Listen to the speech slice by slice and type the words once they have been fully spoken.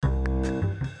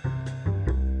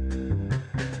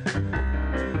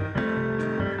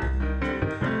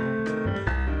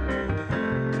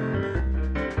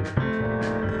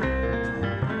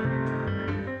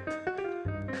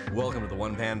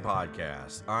One Pan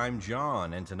Podcast. I'm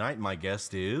John, and tonight my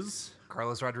guest is...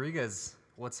 Carlos Rodriguez.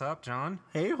 What's up, John?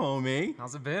 Hey, homie.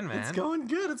 How's it been, man? It's going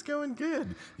good. It's going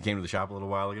good. You came to the shop a little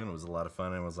while ago, and it was a lot of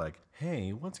fun. And I was like,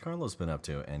 hey, what's Carlos been up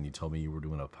to? And you told me you were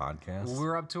doing a podcast.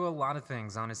 We're up to a lot of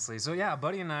things, honestly. So, yeah,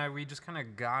 Buddy and I, we just kind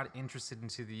of got interested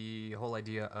into the whole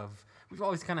idea of... We've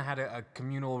always kind of had a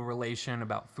communal relation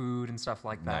about food and stuff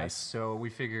like that. Nice. So we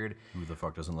figured... Who the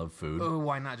fuck doesn't love food? Oh,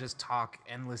 why not just talk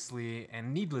endlessly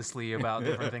and needlessly about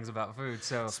different things about food?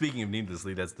 So... Speaking of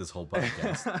needlessly, that's this whole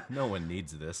podcast. No one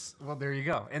needs this. Well, there you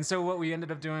go. And so what we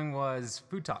ended up doing was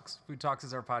Food Talks. Food Talks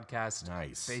is our podcast.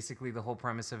 Nice. Basically, the whole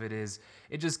premise of it is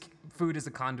food is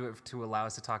a conduit to allow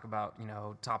us to talk about,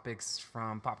 topics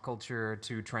from pop culture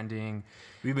to trending.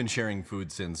 We've been sharing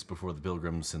food since before the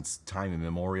Pilgrims, since time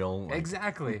immemorial.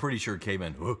 Exactly. I'm pretty sure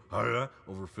cavemen over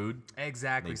food.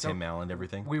 Exactly. Like Tim Allen and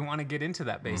everything. We want to get into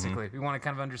that, basically. We want to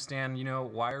kind of understand,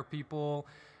 why are people...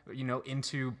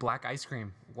 into black ice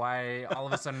cream? Why all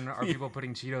of a sudden are people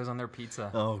putting Cheetos on their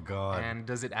pizza? Oh, God. And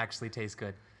does it actually taste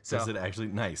good? So, Does it actually?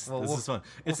 Nice. Well, this is fun.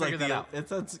 It's we'll like figure that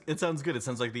the. It sounds good. It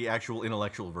sounds like the actual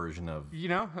intellectual version of.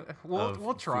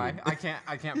 We'll try. Food.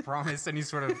 I can't promise any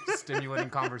sort of stimulating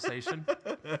conversation,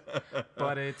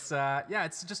 but it's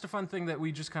just a fun thing that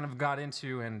we just kind of got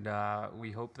into, and we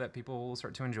hope that people will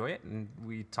start to enjoy it, and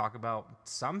we talk about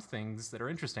some things that are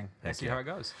interesting. We'll see how it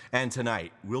goes. And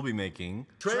tonight we'll be making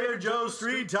Trader Joe's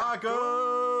Street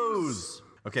Tacos.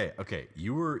 Okay.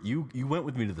 You went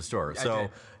with me to the store, so.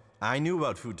 did. I knew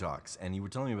about Food Talks, and you were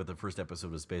telling me about the first episode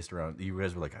was based around, you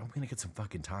guys were like, I'm going to get some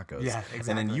fucking tacos. Yeah,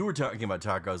 exactly. And then you were talking about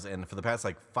tacos, and for the past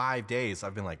 5 days,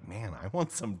 I've been like, man, I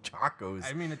want some tacos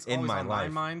I mean, it's in always my on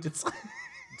life. my mind. It's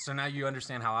So now you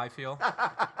understand how I feel.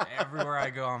 Everywhere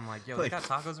I go, I'm like, yo, they got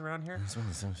tacos around here?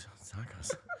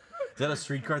 tacos. Is that a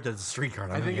street cart? That's a street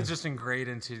cart. I think it's just ingrained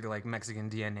into Mexican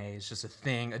DNA. It's just a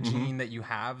thing, a gene that you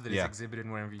have that is Yeah. exhibited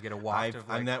whenever you get a waft of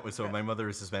I'm that way. So my mother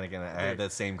is Hispanic, and I had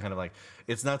that same kind of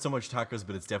it's not so much tacos,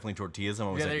 but it's definitely tortillas. I'm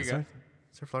always Yeah, like, there you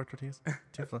is there flour tortillas? Do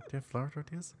you have flour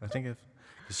tortillas? I think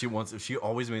she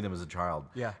always made them as a child.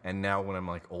 Yeah. And now when I'm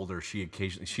older,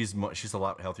 she's a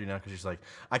lot healthier now because she's like,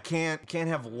 I can't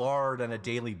have lard on a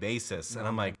daily basis, and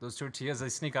I'm like, those tortillas, they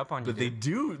sneak up on you. but they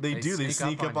dude. do. They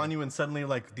sneak up on you, and suddenly you're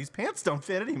like, these pants don't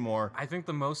fit anymore. I think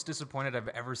the most disappointed I've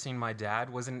ever seen my dad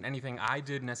wasn't anything I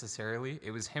did necessarily.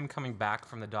 It was him coming back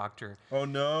from the doctor. Oh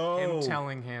no! Him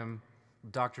telling him,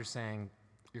 doctor saying,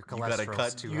 your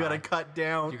cholesterol's too high. You gotta cut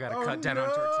down. You gotta cut down on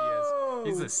tortillas.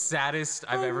 He's the saddest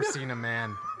I've ever seen a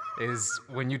man. Is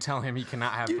when you tell him he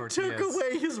cannot have tortillas. Took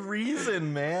away his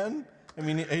reason, man. I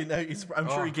mean, I'm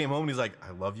sure he came home and he's like,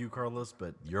 I love you, Carlos,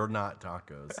 but you're not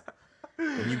tacos.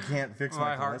 And you can't fix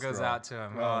my heart goes cholesterol." out to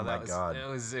him. Oh my God.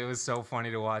 It was so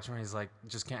funny to watch when he's like,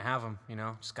 just can't have them,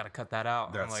 just gotta cut that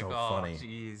out. That's I'm like, so funny.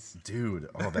 Jeez. Dude,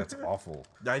 that's awful.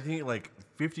 I think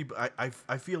 50,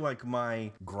 I feel like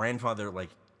my grandfather,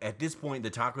 at this point,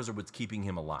 the tacos are what's keeping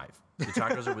him alive. The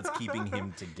tacos are what's keeping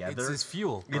him together. It's his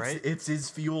fuel, right? It's his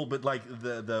fuel, but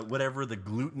the whatever the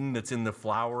gluten that's in the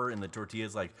flour and the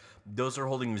tortillas, those are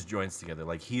holding his joints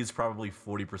together. He's probably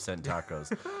 40%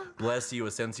 tacos. Bless you,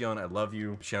 Ascension. I love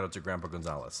you. Shout out to Grandpa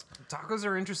Gonzalez. Tacos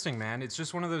are interesting, man. It's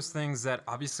just one of those things that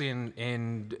obviously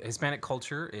in Hispanic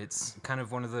culture, it's kind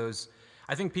of one of those.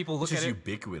 I think people look at it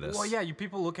ubiquitous. Well, yeah,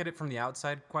 people look at it from the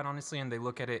outside, quite honestly, and they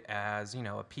look at it as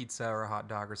a pizza or a hot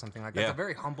dog or something like that. Yeah. It's a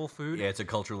very humble food. Yeah, it's a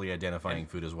culturally identifying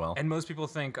food as well. And most people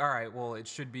think, all right, well, it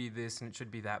should be this and it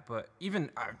should be that. But even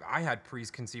I had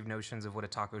preconceived notions of what a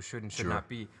taco should and should not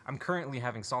be. I'm currently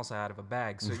having salsa out of a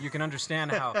bag, so you can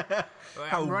understand how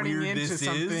I'm running weird into this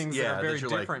some is. things that are very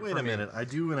different. Wait a minute, I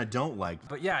do and I don't like.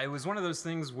 But yeah, it was one of those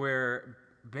things where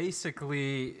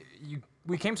basically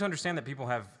we came to understand that people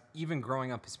have. Even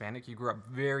growing up Hispanic, you grew up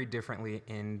very differently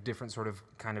in different sort of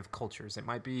kind of cultures. It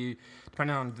might be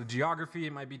depending on the geography.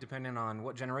 It might be depending on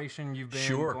what generation you've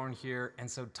been born here.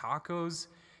 And so tacos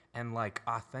and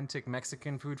authentic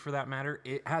Mexican food, for that matter,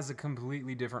 it has a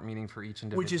completely different meaning for each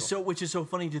individual. Which is so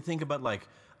funny to think about.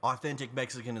 Authentic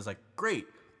Mexican is great.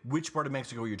 Which part of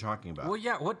Mexico are you talking about? Well,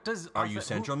 yeah. What does are you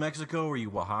Central Mexico? Are you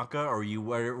Oaxaca? Are you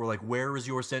where is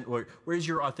your where is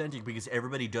your authentic? Because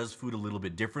everybody does food a little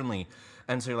bit differently,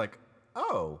 and so you're like,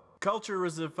 oh, culture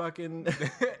is a fucking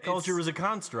culture is a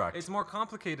construct. It's more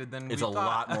complicated than it's we a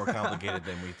thought. lot more complicated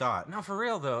than we thought. No, for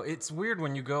real though, it's weird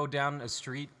when you go down a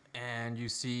street and you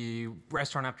see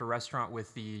restaurant after restaurant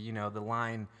with the the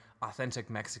line. Authentic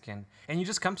Mexican, and you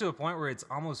just come to a point where it's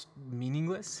almost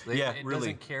meaningless. It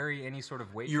doesn't carry any sort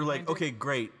of weight. You're like, okay,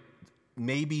 great.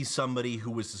 Maybe somebody who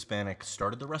was Hispanic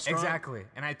started the restaurant. Exactly,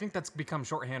 and I think that's become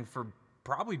shorthand for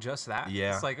Probably just that.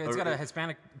 Yeah. It's like it's got a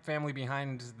Hispanic family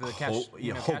behind the cash.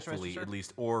 Yeah, cash hopefully register. at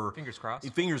least, or Fingers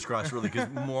crossed. Fingers crossed, really, because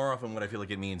more often what I feel like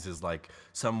it means is like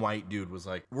some white dude was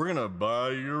like, "We're gonna buy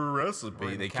your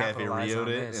recipe." They Cafe capitalize Rio'd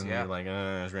on it, this, and yeah. you're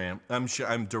like, "Ram." I'm sure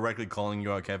I'm directly calling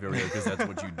you out Cafe Rio because that's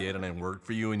what you did, and I worked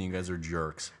for you, and you guys are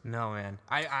jerks. No, man.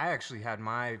 I actually had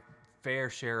my fair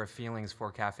share of feelings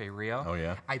for Cafe Rio. Oh,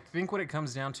 yeah? I think what it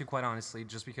comes down to, quite honestly,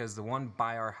 just because the one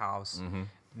by our house, Mm-hmm.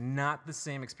 not the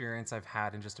same experience I've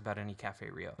had in just about any Cafe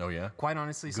Rio. Oh, yeah? Quite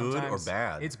honestly, Good or sometimes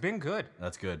bad? it's been good.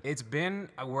 That's good. It's been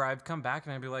where I've come back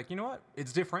and I'd be like, you know what?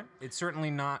 It's different. It's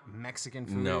certainly not Mexican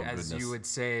food No, as goodness. you would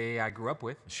say I grew up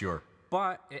with. Sure.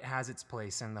 But it has its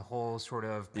place in the whole sort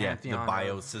of Yeah, the pantheon of-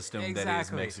 biosystem that is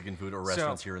Exactly. Mexican food or So,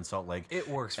 restaurants here in Salt Lake. it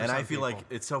works for And I some feel like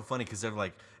people. it's so funny because they're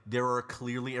like, there are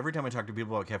clearly, every time I talk to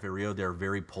people about Cafe Rio, they're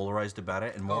very polarized about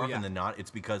it. And more Oh, often yeah. than not,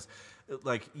 it's because,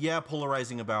 like, yeah,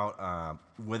 polarizing about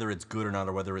whether it's good or not,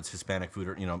 or whether it's Hispanic food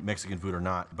or, you know, Mexican food or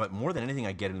not. But more than anything,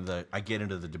 I get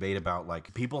into the debate about,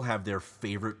 like, people have their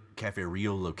favorite Cafe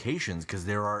Rio locations because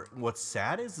what's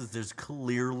sad is there's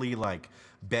clearly, like,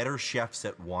 better chefs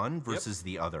at one versus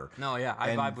the other. No, yeah, I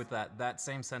And- vibe with that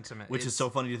same sentiment. which is It's-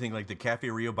 so funny to think, like the Cafe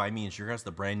Rio by me in Sugarhouse,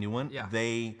 the brand new one. Yeah.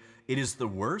 It is the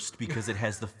worst because it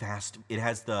has it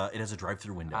has a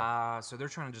drive-through window. So they're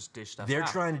trying to just dish stuff They're out.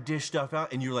 trying to dish stuff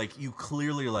out, and you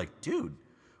clearly are like, dude,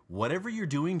 whatever you're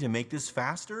doing to make this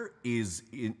faster is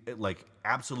like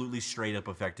absolutely straight up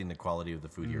affecting the quality of the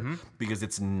food Mm-hmm. here because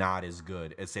it's not as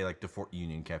good as say like the Fort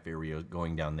Union Cafe Rio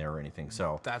going down there or anything.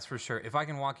 So That's for sure. If I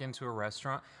can walk into a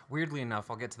restaurant, weirdly enough,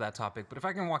 I'll get to that topic, but if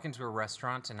I can walk into a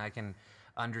restaurant and I can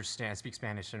speak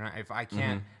Spanish, and if I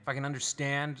can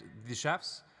understand the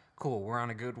chefs, cool. We're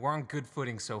on good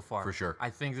footing so far. For sure. I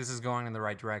think this is going in the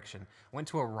right direction. Went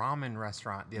to a ramen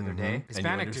restaurant the other day.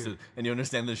 Hispanic dude. And you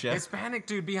understand the chef? Hispanic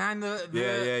dude behind the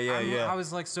Yeah. I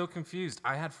was like so confused.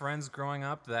 I had friends growing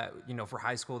up that, you know, for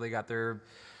high school they got their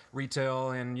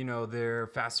retail and, you know, their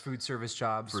fast food service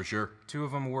jobs. For sure. 2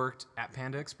 of them worked at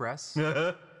Panda Express.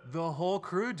 The whole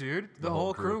crew, dude. The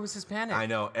whole crew was Hispanic. I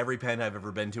know. Every Panda I've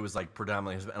ever been to is like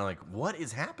predominantly Hispanic. And I'm like, what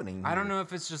is happening? I don't know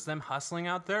if it's just them hustling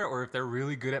out there or if they're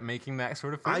really good at making that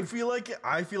sort of food. I feel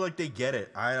like they get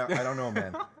it. I don't know,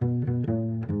 man.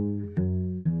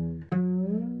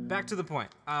 Back to the point.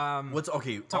 What's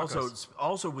okay? Tacos.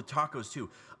 Also with tacos too.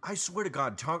 I swear to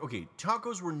God,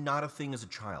 tacos were not a thing as a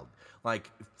child.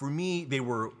 Like for me, they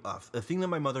were a thing that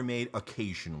my mother made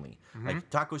occasionally, like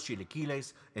tacos,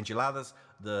 chilaquiles, enchiladas,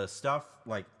 the stuff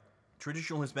like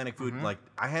traditional Hispanic food. Like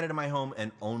I had it in my home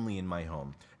and only in my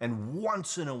home. And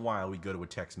once in a while, we'd go to a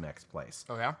Tex-Mex place.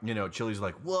 Oh, yeah? You know, Chili's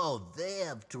like, whoa, they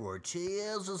have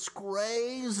tortillas. It's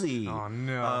crazy. Oh,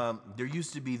 no. There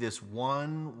used to be this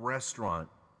one restaurant.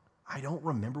 I don't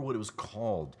remember what it was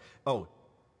called. Oh,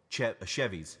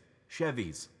 Chevy's.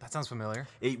 That sounds familiar.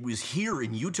 It was here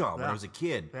in Utah when I Yeah. was a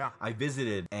kid. Yeah. I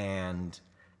visited, and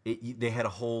they had a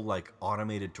whole like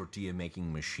automated tortilla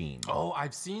making machine. Oh,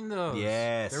 I've seen those.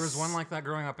 Yes. There was one like that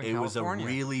growing up in It was a California.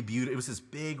 really beautiful. It was this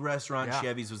big restaurant. Yeah.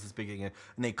 Chevy's was this big thing, and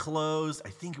they closed. I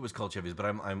think it was called Chevy's, but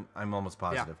I'm almost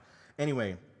positive.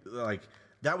 Anyway, like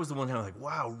that was the one time I was like,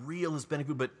 wow, real Hispanic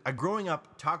food. But growing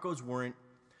up, tacos weren't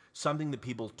something that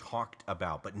people talked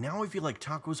about. But now I feel like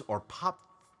tacos are pop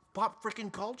freaking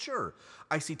culture.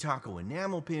 I see taco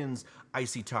enamel pins. I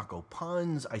see taco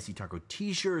puns. I see taco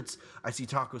T-shirts. I see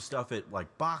taco stuff at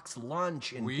like box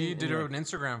lunch. And We did an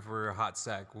Instagram for a hot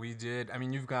sec. We did. I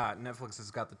mean, you've got Netflix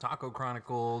has got the Taco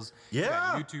Chronicles. You've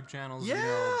got Yeah. YouTube channels, you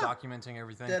know, documenting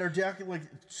everything. that are like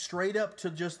straight up to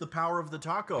just the power of the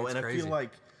taco. It's and I crazy. feel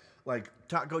like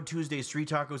Taco Tuesday, street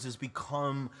tacos has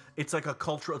become, it's like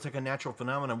a natural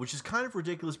phenomenon, which is kind of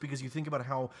ridiculous because you think about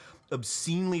how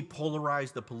obscenely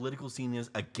polarized the political scene is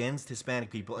against Hispanic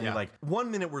people. And Yeah. you're like,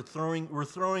 1 minute we're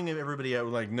throwing everybody out,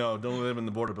 like, no, don't let them in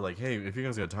the border, but like, hey, if you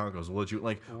guys got tacos, we'll let you,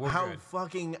 like, We're how good.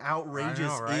 fucking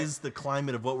outrageous right? is the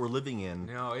climate of what we're living in?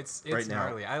 No, it's right now.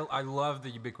 gnarly. I love the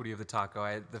ubiquity of the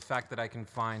taco. The fact that I can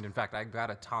find, in fact, I got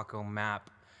a taco map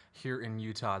here in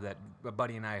Utah that a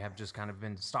buddy and I have just kind of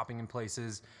been stopping in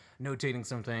places, notating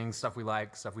some things, stuff we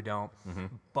like, stuff we don't.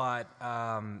 But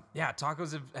yeah,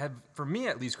 tacos have, for me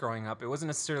at least growing up, it wasn't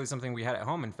necessarily something we had at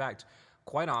home. In fact,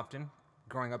 quite often,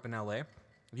 growing up in LA,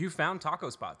 you found taco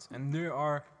spots. And there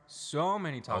are so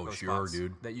many taco Oh, sure, spots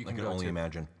dude. that you I can can go only to.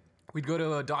 imagine. We'd go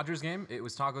to a Dodgers game. It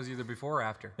was tacos either before or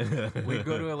after. We'd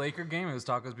go to a Laker game. It was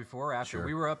tacos before or after. Sure.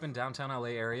 We were up in downtown LA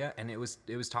area, and it was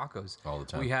tacos All the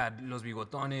time. We had Los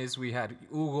Bigotones. We had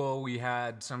Hugo. We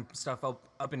had some stuff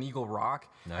up in Eagle Rock.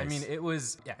 I Nice. mean, it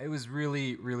was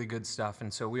really really good stuff.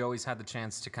 And so we always had the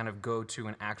chance to kind of go to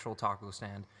an actual taco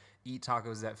stand eat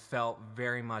tacos that felt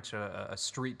very much a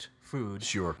street food.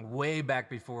 Sure. Way back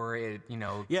before it,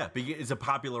 Yeah, because it's a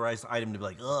popularized item to be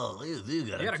like, oh, you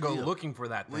gotta go looking for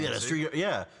that thing. We got a street.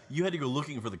 Yeah, you had to go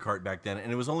looking for the cart back then,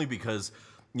 and it was only because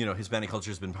Hispanic culture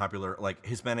has been popular. Like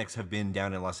Hispanics have been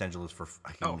down in Los Angeles for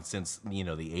since the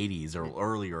 80s or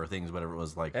earlier things, whatever it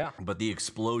was like. Yeah. But the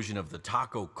explosion of the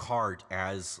taco cart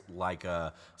as like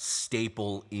a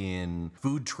staple in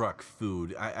food truck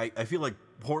food, I feel like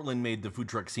Portland made the food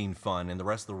truck scene fun, and the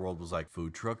rest of the world was like,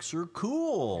 food trucks are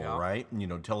cool, right?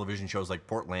 Television shows like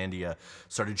Portlandia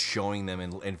started showing them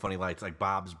in funny lights, like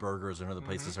Bob's Burgers and other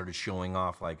places started showing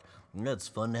off like, it's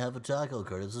fun to have a taco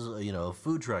cart. This is a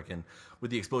food truck, and with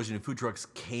the explosion of food trucks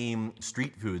came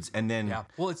street foods, and then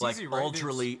Well, it's like easy,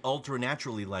 right? ultra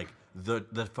naturally, like the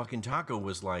fucking taco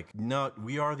was like, no,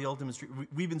 we are the ultimate street.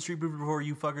 We've been street food before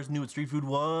you fuckers knew what street food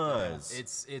was.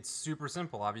 It's super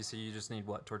simple. Obviously, you just need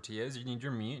tortillas. You need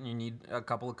your meat, and you need a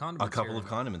couple of condiments. A couple of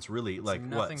condiments, really. Like what?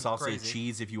 nothing Salsa, crazy.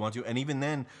 cheese, if you want to. And even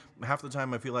then, half the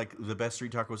time, I feel like the best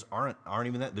street tacos aren't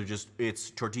even that. It's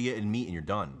tortilla and meat, and you're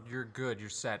done. You're good. You're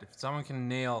set. If someone can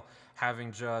nail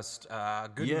having just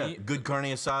good meat, good carne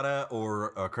asada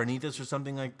or carnitas or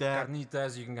something like that.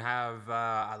 carnitas, you can have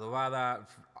adobada.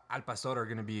 Al pastor are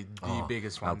gonna be the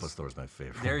biggest Al ones. pastor is my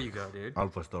favorite. There you go, dude. Al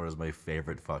pastor is my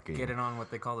favorite fucking. Get it on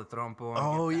what they call the trompo.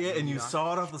 Oh get that yeah, and meat you on.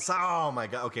 saw it off the side. Oh my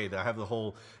god. Okay, I have the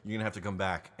whole. You're gonna have to come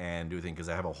back and do a thing because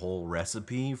I have a whole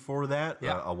recipe for that.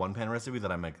 Yeah. A one pan recipe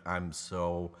that I'm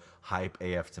so hype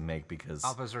AF to make because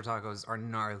Al pastor tacos are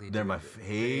gnarly. they're dude. my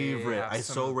favorite. have I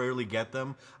some so of- rarely get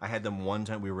them. I had them one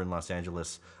time. We were in Los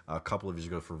Angeles a couple of years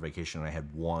ago for vacation, and I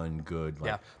had one good. Like,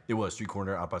 Yeah. It was street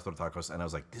corner al pastor tacos, and I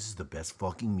was like, "This is the best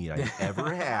fucking meat I've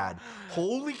ever had."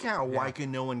 Holy cow! Why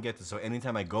can no one get this? So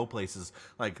anytime I go places,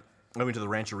 like I went to the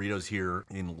Rancheritos here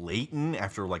in Layton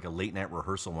after like a late night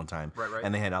rehearsal one time, Right.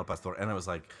 and they had al pastor, and I was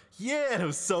like, "Yeah!" And I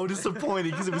was so disappointed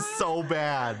because it was so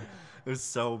bad. It was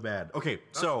so bad. Okay,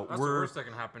 so That's we're. the worst that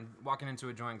can happen. Walking into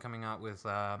a joint, coming out with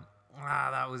that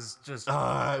was just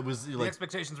It was the like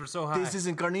expectations were so high. this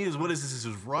isn't carnitas. What is this? This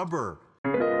is rubber.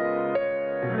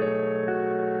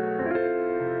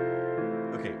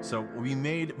 Okay, so we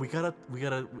gotta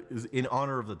in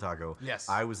honor of the taco. Yes.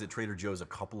 I was at Trader Joe's a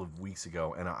couple of weeks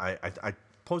ago, and I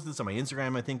posted this on my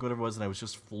Instagram, I think, whatever it was, and I was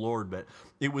just floored. But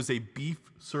it was a beef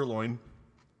sirloin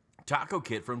taco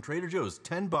kit from Trader Joe's.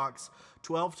 $10,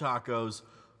 12 tacos,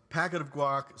 packet of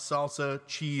guac, salsa,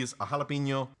 cheese, a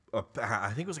jalapeno. I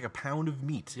think it was like a pound of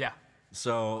meat. Yeah.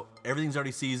 So everything's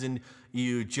already seasoned.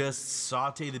 You just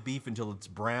saute the beef until it's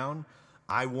brown.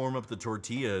 I warm up the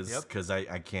tortillas Yep. because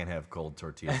I can't have cold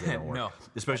tortillas. They don't work. No,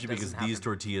 Especially that because doesn't these happen.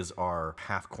 tortillas are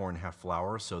half corn, half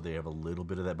flour, so they have a little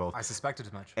bit of that both. I suspected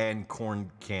as much. And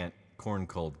corn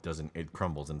cold doesn't, it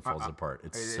crumbles and falls apart.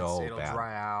 It'll bad.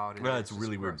 dry out. Yeah, it's just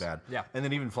really weird gross. bad. Yeah. And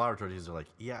then even flour tortillas are like,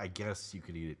 yeah, I guess you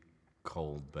could eat it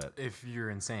cold, but If you're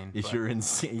insane. if but you're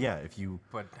insane, yeah, if you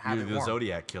But have you're it the warm.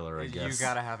 Zodiac killer, I guess. You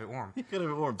gotta have it warm. You gotta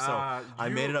have it warm. So I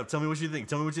made it up. Tell me what you think.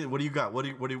 Tell me what do you got? What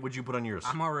did you put on yours?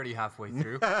 I'm already halfway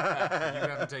through. You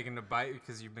haven't taken a bite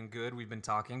because you've been good. We've been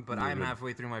talking, but I'm good.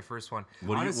 halfway through my first one.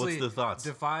 What's Honestly, the thoughts?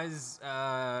 Defies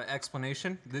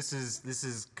explanation. This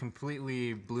is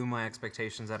completely blew my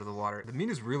expectations out of the water. The meat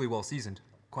is really well seasoned.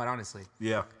 Quite honestly,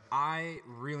 Yeah. I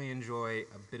really enjoy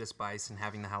a bit of spice and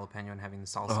having the jalapeno and having the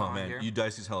salsa Oh on man, here. you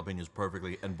dice these jalapenos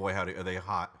perfectly, and boy howdy, are they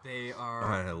hot. They are.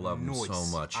 I love them so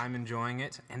nice. much. I'm enjoying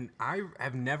it, and I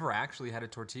have never actually had a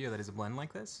tortilla that is a blend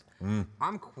like this. Mm.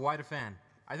 I'm quite a fan.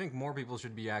 I think more people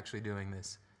should be actually doing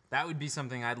this. That would be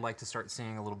something I'd like to start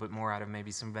seeing a little bit more out of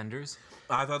maybe some vendors.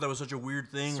 I thought that was such a weird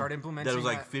thing. Start That implementing it was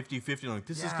like that. 50-50. I'm like,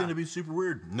 this is Yeah. gonna be super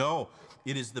weird. No,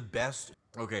 it is the best.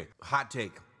 Okay, hot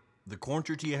take. The corn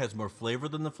tortilla has more flavor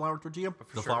than the flour tortilla.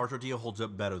 The flour tortilla holds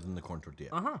up better than the corn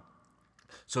tortilla.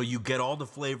 So you get all the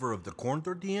flavor of the corn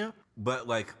tortilla, but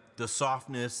like the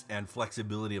softness and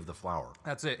flexibility of the flour.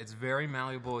 That's it. It's very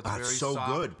malleable. It's very It's so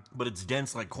soft. good, but it's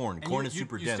dense like corn. And Corn you- is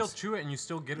super you dense. still chew it, and you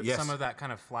still get Yes. some of that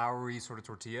kind of floury sort of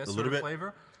tortilla sort little of bit.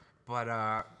 flavor. But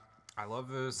I love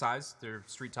the size. They're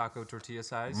street taco tortilla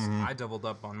size. Mm-hmm. I doubled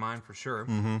up on mine for sure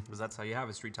because that's how you have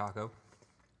a street taco.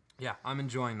 Yeah, I'm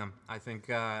enjoying them. I think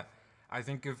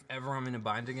if ever I'm in a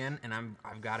bind again and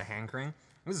I've got a hankering,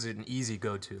 this is an easy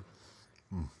go-to.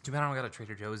 Too bad I don't got a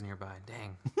Trader Joe's nearby.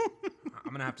 Dang.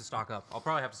 I'm gonna have to stock up. I'll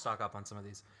probably have to stock up on some of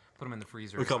these. Put them in the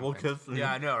freezer. A couple something. kits?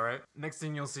 Yeah, I know, right? Next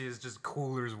thing you'll see is just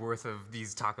coolers worth of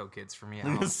these taco kits for me at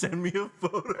home. Send me a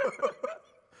photo.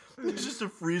 It's just a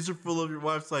freezer full of your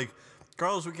wife's like,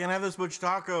 Carlos, we can't have this much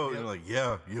taco. And you're like,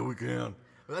 yeah, we can.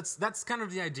 That's kind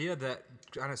of the idea that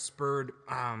kind of spurred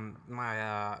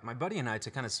my buddy and I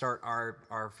to kind of start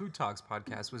our Food Talks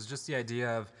podcast was just the idea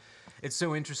of it's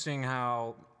so interesting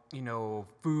how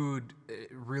food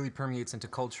really permeates into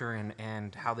culture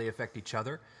and how they affect each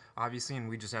other, obviously. And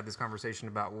we just had this conversation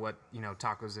about what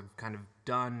tacos have kind of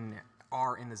done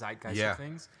are in the zeitgeist of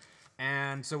things.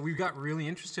 And so we got really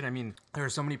interested. I mean, there are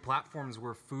so many platforms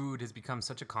where food has become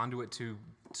such a conduit to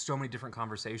so many different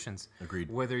conversations. Agreed.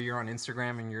 Whether you're on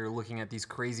Instagram and you're looking at these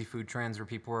crazy food trends where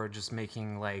people are just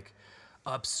making like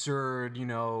absurd,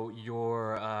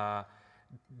 your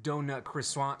donut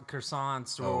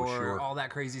croissants or all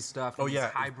that crazy stuff. Oh, yeah.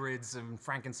 Hybrids and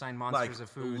Frankenstein monsters like of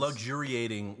foods.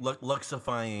 luxuriating,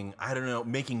 luxifying. I don't know,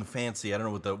 making fancy. I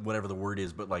don't know whatever the word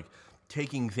is, but like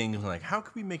taking things and like, how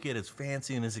can we make it as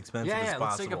fancy and as expensive as possible?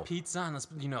 Let's take a pizza and let's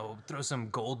throw some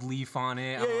gold leaf on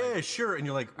it. Yeah, sure. And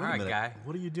you're like, wait a minute, guy.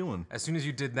 What are you doing? As soon as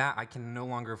you did that, I can no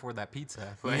longer afford that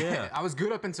pizza. But Yeah. I was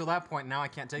good up until that point. Now I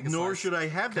can't take a Nor slice. should I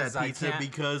have that 'cause I pizza can't-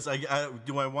 because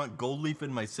do I want gold leaf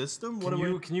in my system?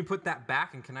 Can you put that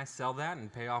back and can I sell that and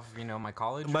pay off my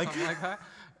college or something like that?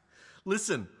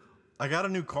 Listen, I got a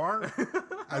new car.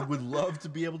 I would love to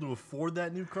be able to afford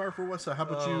that new car for what? So how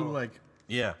about you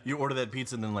you order that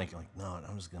pizza and then like no,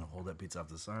 I'm just gonna hold that pizza off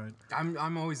the side.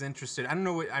 I'm always interested. I don't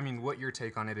know what your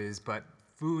take on it is, but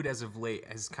food as of late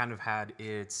has kind of had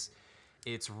its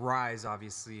rise,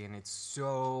 obviously, and it's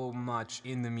so much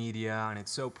in the media and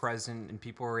it's so present, and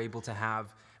people are able to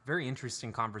have very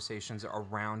interesting conversations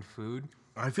around food.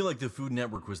 I feel like the Food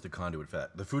Network was the conduit for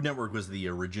that. The Food Network was the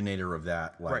originator of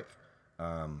that. Right.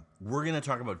 We're gonna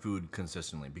talk about food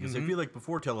consistently because I feel like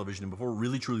before television and before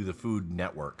really truly the Food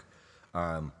Network.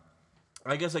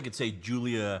 I guess I could say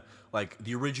Julia, like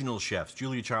the original chefs,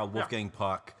 Julia Child, Wolfgang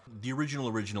Puck, the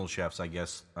original chefs, I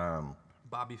guess.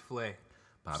 Bobby Flay.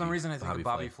 For some reason, I think of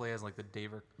Bobby Flay Flay as like the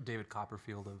David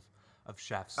Copperfield of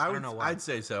chefs. I don't know why. I'd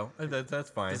say so. That's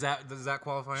fine. Does that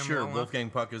qualify him? Sure. well enough? Wolfgang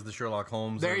Puck is the Sherlock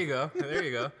Holmes. There you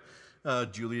go.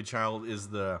 Julia Child is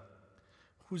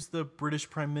who's the British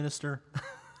Prime Minister?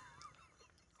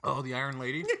 Oh, the Iron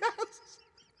Lady? Yes.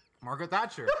 Margaret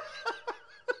Thatcher.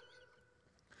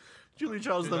 Julia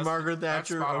Child's the Margaret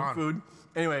Thatcher of food.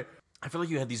 Anyway, I feel like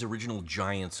you had these original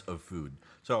giants of food.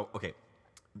 So, okay,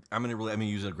 I'm gonna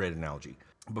use a great analogy.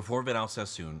 Before Vidal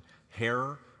Sassoon,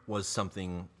 hair was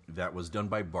something that was done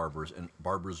by barbers, and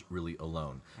barbers really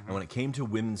alone. And when it came to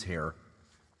women's hair,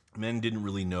 men didn't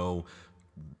really know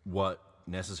what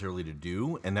necessarily to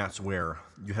do, and that's where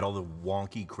you had all the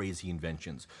wonky, crazy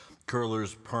inventions.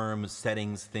 Curlers, perms,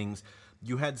 settings, things.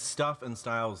 You had stuff and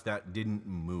styles that didn't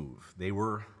move. They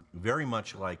were very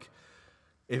much like,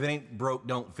 if it ain't broke,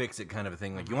 don't fix it kind of a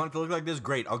thing. Like, you want it to look like this?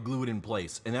 Great, I'll glue it in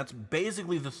place. And that's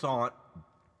basically the thought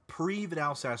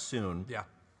pre-Vidal Sassoon. Yeah.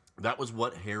 That was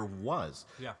what hair was.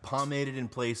 Yeah. Pomaded in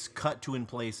place, cut to in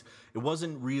place. It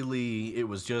wasn't really, it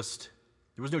was just,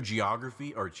 there was no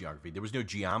there was no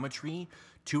geometry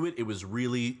to it. It was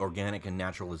really organic and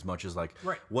natural as much as like,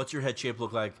 right. What's your head shape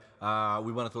look like?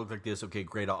 We want it to look like this. Okay,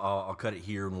 great. I'll cut it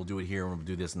here and we'll do it here and we'll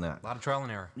do this and that. A lot of trial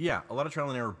and error. Yeah, a lot of trial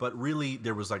and error, but really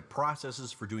there was like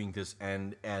processes for doing this,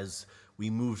 and as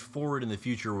we moved forward in the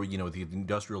future, with the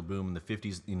industrial boom in the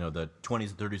 50s, the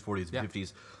 20s, 30s, 40s, and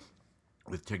 50s,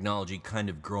 with technology kind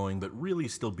of growing, but really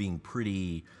still being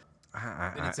pretty,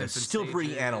 still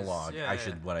pretty analog.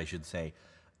 What I should say.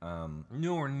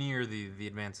 Nowhere near the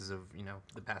advances of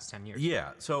the past 10 years.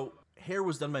 Yeah, so hair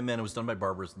was done by men, it was done by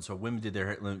barbers, and so women did their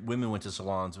hair. Women went to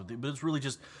salons, but it's really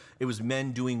just, it was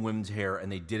men doing women's hair,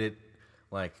 and they did it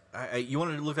like, you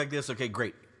wanted it to look like this? Okay,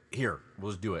 great. Here,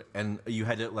 we'll just do it. And you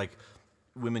had to, like,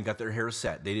 women got their hair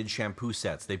set. They did shampoo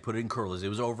sets. They put it in curlers. It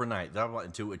was overnight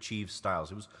to achieve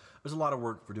styles. It was a lot of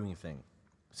work for doing a thing.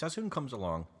 Sassoon comes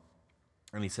along,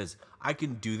 and he says, I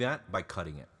can do that by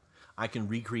cutting it. I can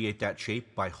recreate that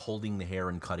shape by holding the hair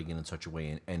and cutting it in such a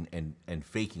way and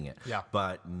faking it. Yeah.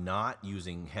 But not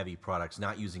using heavy products,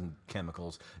 not using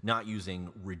chemicals, not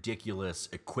using ridiculous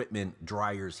equipment,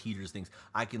 dryers, heaters, things.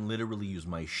 I can literally use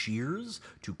my shears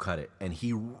to cut it. And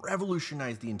he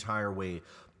revolutionized the entire way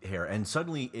hair. And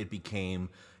suddenly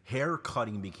hair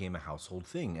cutting became a household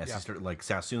thing. As he started, like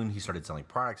Sassoon, he started selling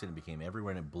products and it became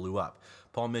everywhere and it blew up.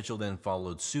 Paul Mitchell then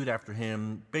followed suit after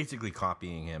him, basically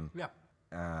copying him. Yeah.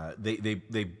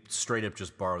 They straight up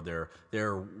just borrowed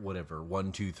their whatever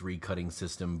 1, 2, 3 cutting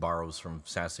system, borrows from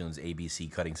Sassoon's ABC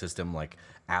cutting system like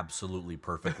absolutely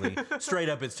perfectly. Straight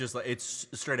up, it's just like it's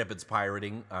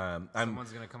pirating.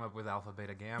 Someone's gonna come up with alpha,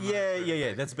 beta, gamma.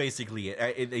 Yeah. That's basically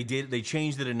it. They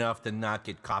changed it enough to not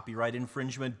get copyright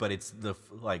infringement, but it's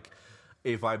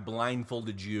if I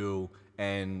blindfolded you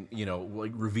and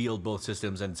revealed both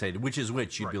systems and said which is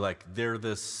which, you'd be like they're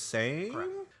the same.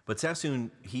 Correct. But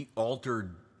Sassoon, he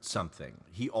altered something.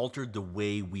 He altered the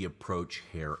way we approach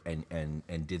hair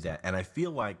and did that. And I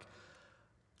feel like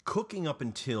cooking up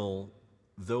until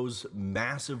those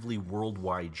massively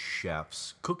worldwide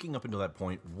chefs, cooking up until that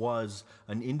point was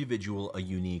an individual, a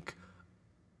unique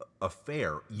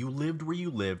affair. You lived where you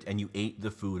lived and you ate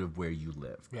the food of where you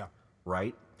lived. Yeah.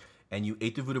 Right? And you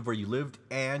ate the food of where you lived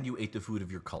and you ate the food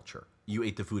of your culture. You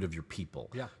ate the food of your people.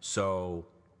 Yeah. So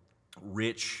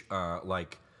rich,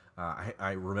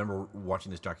 I remember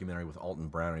watching this documentary with Alton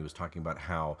Brown, and he was talking about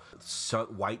how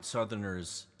white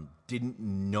Southerners didn't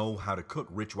know how to cook.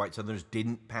 Rich white Southerners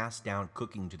didn't pass down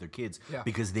cooking to their kids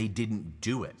because they didn't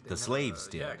do it. The slaves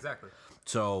did. Yeah, exactly.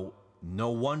 So no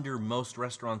wonder most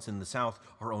restaurants in the South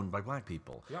are owned by black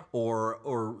people. Yeah.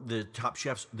 Or the top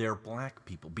chefs, they're black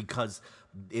people because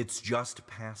it's just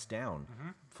passed down.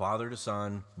 Father to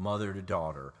son, mother to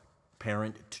daughter,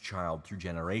 parent to child through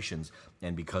generations.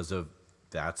 And because of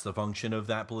that's the function of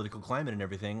that political climate and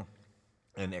everything,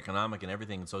 and economic and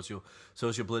everything, and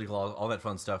socio-political, all that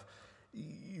fun stuff.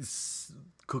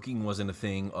 Cooking wasn't a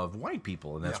thing of white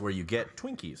people, and that's where you get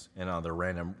Twinkies and other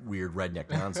random weird redneck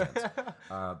nonsense.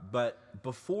 But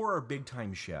before our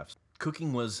big-time chefs,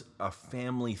 cooking was a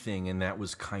family thing, and that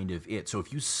was kind of it. So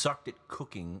if you sucked at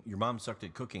cooking, your mom sucked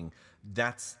at cooking,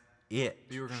 that's it.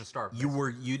 You were going to starve. It's not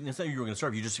that you were going to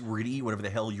starve. You just were going to eat whatever the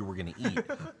hell you were going to eat,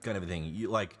 kind of a thing.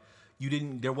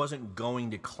 There wasn't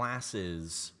going to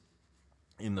classes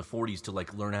in the 40s to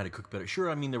learn how to cook better. Sure,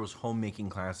 I mean, there was homemaking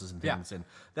classes and things, and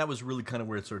that was really kind of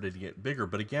where it started to get bigger.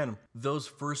 But again, those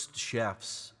first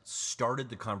chefs started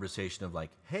the conversation of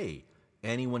hey,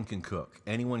 anyone can cook.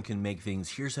 Anyone can make things.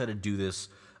 Here's how to do this.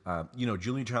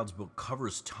 Julia Child's book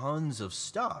covers tons of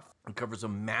stuff. It covers a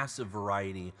massive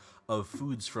variety of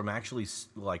foods from actually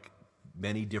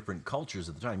many different cultures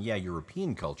at the time. Yeah,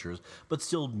 European cultures, but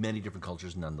still many different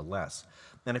cultures nonetheless.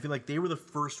 And I feel like they were the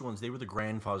first ones, they were the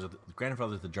grandfathers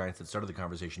of the giants that started the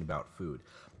conversation about food.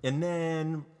 And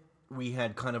then we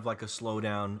had kind of like a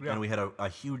slowdown, and we had a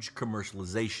huge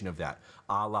commercialization of that,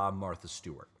 a la Martha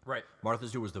Stewart. Right. Martha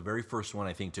Stewart was the very first one,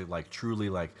 I think, to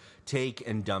truly take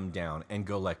and dumb down and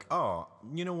go oh,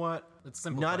 you know what? Let's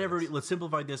simplify Let's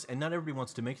simplify this, and not everybody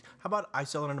wants to make. How about I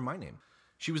sell it under my name?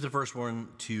 She was the first one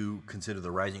to consider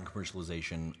the rising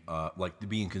commercialization, to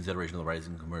be in consideration of the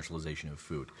rising commercialization of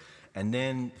food. And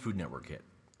then Food Network hit.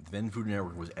 Then Food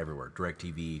Network was everywhere.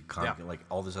 DirecTV,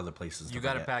 all these other places. You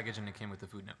got a package and it came with the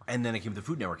Food Network. And then it came with the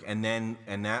Food Network. And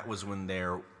that was when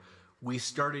we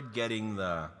started getting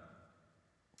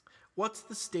what's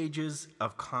the stages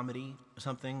of comedy?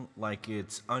 Something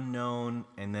it's unknown,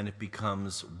 and then it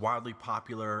becomes wildly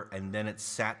popular, and then it's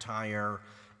satire,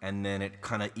 and then it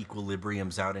kind of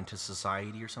equilibriums out into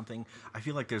society or something. I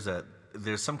feel like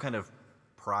there's some kind of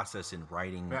process in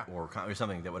writing or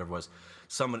something that whatever it was.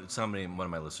 Somebody, one of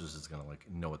my listeners is gonna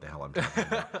know what the hell I'm talking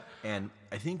about. And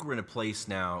I think we're in a place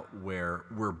now where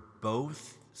we're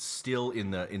both still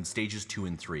in stages 2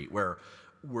 and 3, where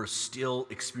we're still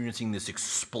experiencing this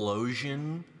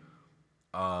explosion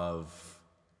of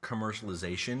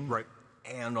commercialization. Right.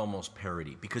 And almost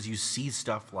parody, because you see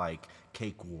stuff like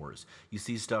Cake Wars. You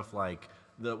see stuff like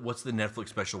what's the Netflix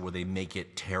special where they make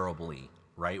it terribly,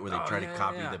 right? Where they try to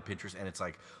copy the Pinterest, and it's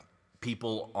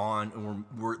people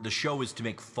the show is to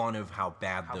make fun of how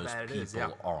bad those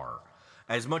people are.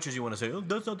 As much as you want to say, oh,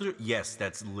 that's not the yes,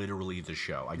 that's literally the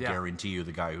show. I guarantee you,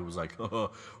 the guy who was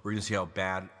oh, we're gonna see how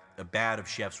bad of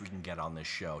chefs we can get on this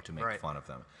show to make fun of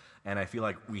them. And I feel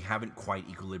like we haven't quite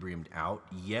equilibriumed out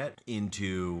yet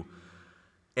into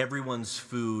everyone's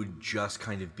food just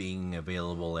kind of being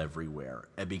available everywhere,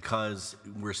 and because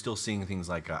we're still seeing things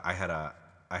I had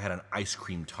an ice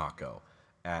cream taco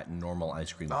at Normal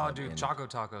Ice Cream Club. Oh, dude, Choco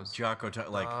Tacos.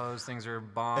 Those things are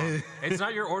bomb. It's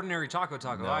not your ordinary Choco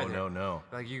Taco either. No.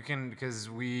 You can, because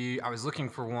I was looking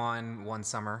for one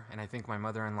summer, and I think my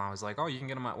mother-in-law was like, oh, you can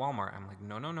get them at Walmart. I'm like,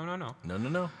 no.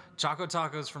 No. Choco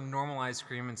Tacos from Normal Ice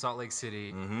Cream in Salt Lake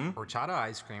City. Horchata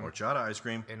ice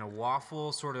cream. In a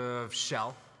waffle sort of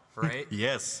shell. Right?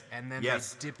 Yes. And then they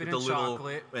dip it in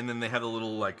chocolate. And then they have the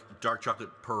little dark chocolate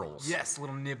pearls. Yes,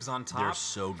 little nibs on top. They're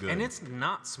so good. And it's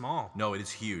not small. No, it is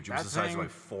huge. It was the size of my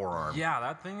forearm. Yeah,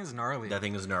 that thing is gnarly.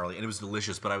 And it was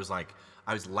delicious, but I was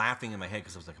laughing in my head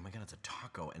because I was like, oh my God, it's a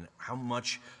taco. And how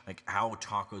much, how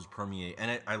tacos permeate.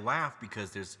 And I laugh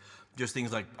because there's just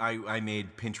things I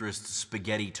made Pinterest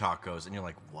spaghetti tacos, and you're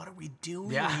like, what are we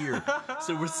doing here?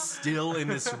 So we're still in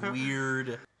this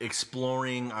weird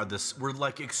exploring we're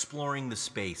exploring the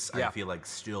space, I feel like,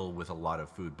 still with a lot of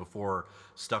food before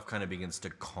stuff kind of begins to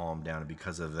calm down. And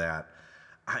because of that,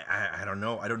 I don't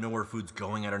know. I don't know where food's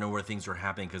going. I don't know where things are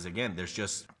happening because again, there's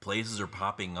just places are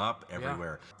popping up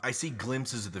everywhere. I see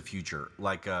glimpses of the future.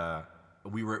 Like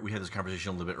we had this conversation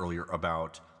a little bit earlier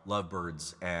about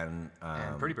lovebirds and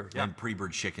Pretty Bird, and Pretty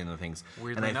Bird chicken and things.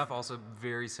 Weirdly enough, also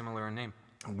very similar in name.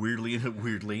 Weirdly,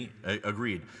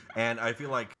 agreed. And I feel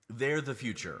like they're the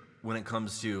future when it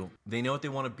comes to they know what they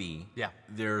want to be. Yeah.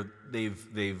 They're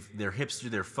hipster,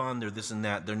 they're fun, they're this and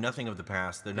that. They're nothing of the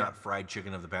past. They're not fried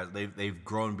chicken of the past. They've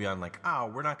grown beyond like,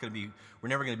 we're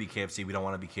never gonna be KFC. We don't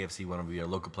want to be KFC. We want to be a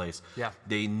local place. Yeah.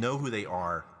 They know who they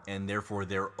are, and therefore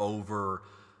they're over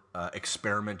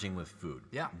experimenting with food.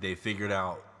 Yeah. They figured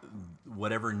out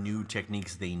whatever new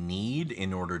techniques they need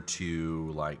in order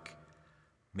to like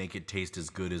make it taste as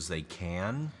good as they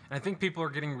can. And I think people are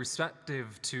getting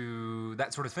receptive to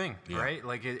that sort of thing, right?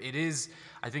 Like it is,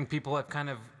 I think people have kind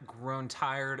of grown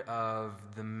tired of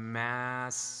the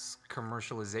mass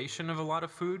commercialization of a lot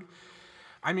of food.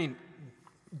 I mean,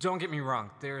 don't get me wrong,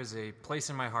 there is a place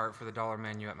in my heart for the dollar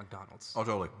menu at McDonald's. Oh,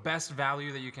 totally. Best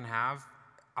value that you can have.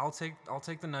 I'll take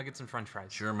the nuggets and french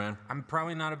fries. Sure, man. I'm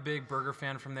probably not a big burger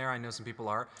fan from there. I know some people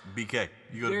are. BK.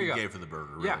 You go to There you BK go. for the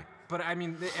burger, really. Yeah, but I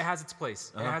mean, it has its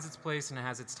place. It has its place and it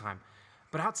has its time.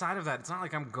 But outside of that, it's not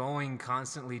like I'm going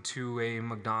constantly to a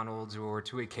McDonald's or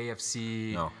to a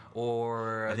KFC No.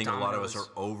 or I think a lot of us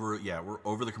Domino's. are we're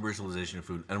over the commercialization of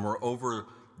food, and we're over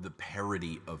the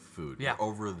parody of food. Yeah. We're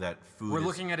over that food. We're is-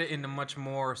 looking at it in a much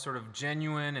more sort of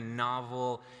genuine and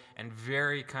novel and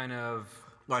very kind of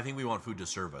No, I think we want food to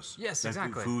serve us. Yes, That's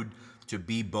exactly. Food to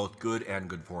be both good and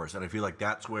good for us. And I feel like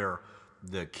that's where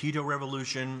the keto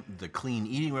revolution, the clean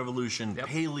eating revolution, Yep.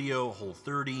 paleo,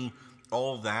 Whole30,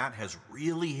 all that has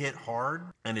really hit hard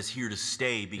and is here to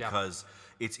stay because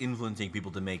it's influencing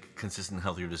people to make consistent,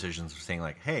 healthier decisions, saying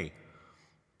like, hey,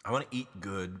 I want to eat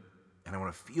good and I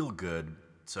want to feel good.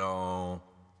 So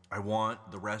I want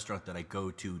the restaurant that I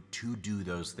go to do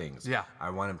those things. Yeah. I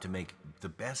want them to make the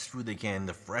best food they can,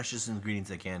 the freshest ingredients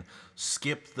they can.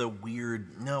 Skip the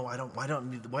weird. No, I don't.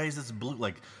 Why is this blue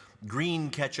like green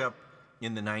ketchup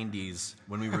in the '90s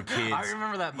when we were kids? I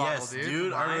remember that bottle, yes,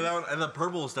 dude. I remember that one. And the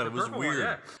purple stuff. It was purple one, weird.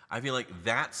 yeah. I feel like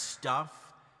that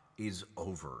stuff is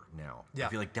over now. Yeah. I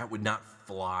feel like that would not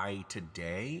fly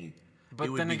today. It But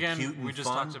would then be again, cute and we just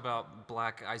fun. talked about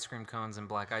black ice cream cones and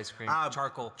black ice cream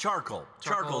charcoal. Charcoal,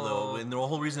 though, and the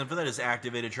whole reason for that is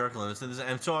activated charcoal, and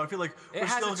so I feel like It we're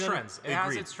has still its gonna, trends. It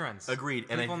has its trends. Agreed.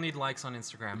 And People need likes on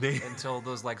Instagram until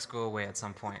those likes go away at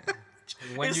some point.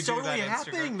 It's totally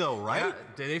happening, though, right? Yeah,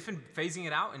 they've been phasing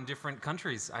it out in different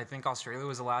countries. I think Australia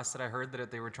was the last that I heard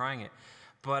that they were trying it.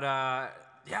 But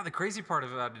yeah, the crazy part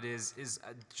about it is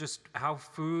just how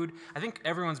food. I think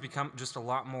everyone's become just a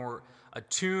lot more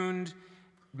attuned.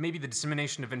 Maybe the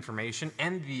dissemination of information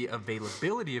and the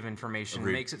availability of information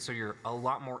Agreed. makes it so you're a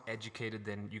lot more educated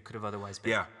than you could have otherwise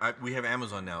been. Yeah, we have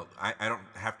Amazon now. I don't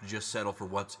have to just settle for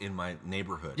what's in my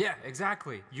neighborhood. Yeah,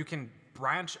 exactly. You can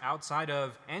branch outside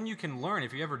of, and you can learn.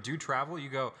 If you ever do travel, you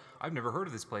go, I've never heard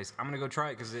of this place. I'm going to go try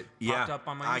it because it popped up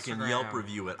on my Instagram. I can Yelp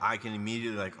review it. I can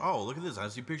immediately like, oh, look at this. I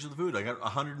see pictures of the food. I got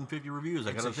 150 reviews.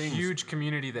 I It's got a things. huge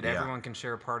community that Yeah. everyone can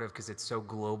share a part of because it's so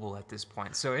global at this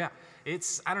point. So yeah,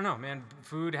 I don't know, man.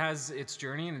 Food has its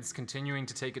journey and it's continuing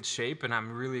to take its shape, and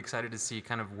I'm really excited to see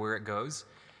kind of where it goes.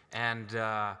 And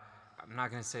I'm not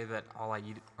going to say that all I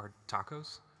eat are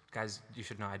tacos. Guys, you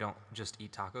should know I don't just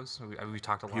eat tacos. We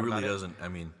talked a lot He about really it. doesn't. I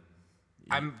mean,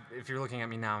 If you're looking at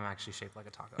me now, I'm actually shaped like a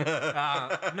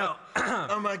taco. No,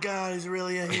 oh my God, he's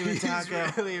really a human taco.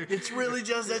 really- It's really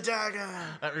just a taco.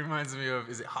 that reminds me of,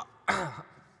 is it hot?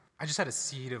 I just had a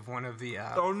seed of one of the,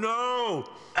 Oh no!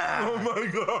 Oh my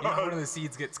you know, God! one of the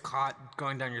seeds gets caught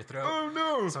going down your throat. Oh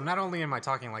no! So not only am I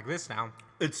talking like this now,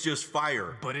 It's just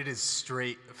fire. but it is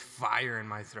straight fire in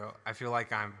my throat. I feel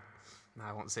like I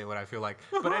won't say what I feel like.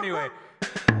 But anyway.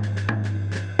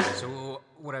 So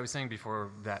what I was saying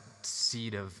before that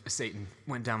seed of Satan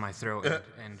went down my throat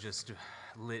and just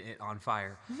lit it on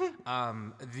fire.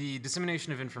 The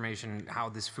dissemination of information, how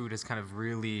this food has kind of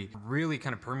really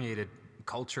kind of permeated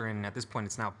culture, and at this point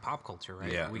it's now pop culture,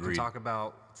 right? Yeah, we agreed. can talk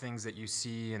about things that you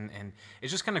see, and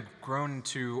it's just kind of grown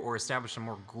into or established a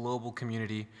more global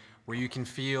community where you can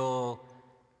feel,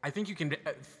 I think you can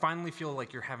finally feel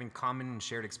like you're having common and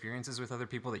shared experiences with other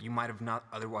people that you might have not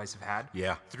otherwise have had.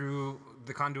 Yeah. Through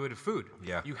the conduit of food.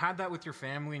 Yeah. You had that with your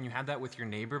family and you had that with your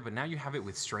neighbor, but now you have it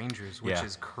with strangers, which Yeah.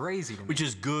 is crazy to me. Which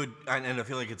is good, and I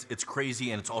feel like it's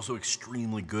crazy, and it's also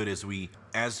extremely good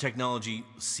as technology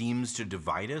seems to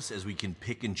divide us, as we can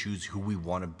pick and choose who we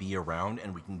want to be around,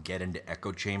 and we can get into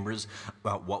echo chambers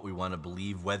about what we want to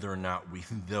believe, whether or not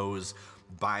those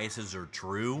biases are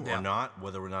true Yeah. or not,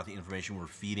 whether or not the information we're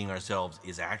feeding ourselves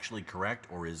is actually correct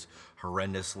or is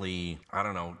horrendously, I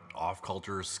don't know, off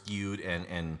culture skewed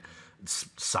and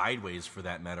sideways for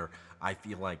that matter. I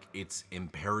feel like it's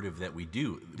imperative that we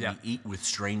do. Yeah. We eat with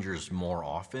strangers more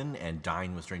often and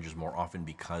dine with strangers more often,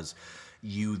 because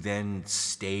you then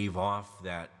stave off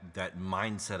that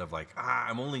mindset of like,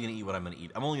 I'm only going to eat what I'm going to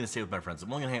eat. I'm only going to stay with my friends.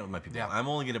 I'm only going to hang out with my people. Yeah. I'm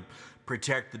only going to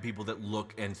protect the people that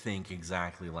look and think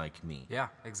exactly like me. Yeah,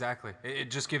 exactly. It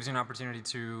just gives you an opportunity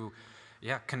to,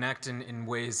 connect in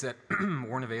ways that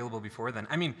weren't available before then.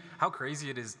 I mean, how crazy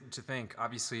it is to think,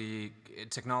 obviously,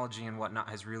 technology and whatnot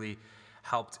has really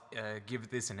helped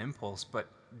give this an impulse, but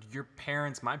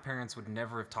my parents would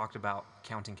never have talked about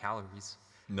counting calories.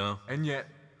 No. And yet,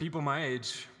 people my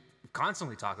age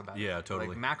constantly talk about it. Yeah,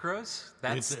 totally. Like macros,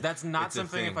 It's that's not it's a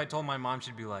something, if thing. I told my mom,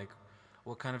 she'd be like,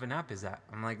 what kind of an app is that?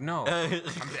 I'm like, no.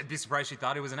 I'd be surprised she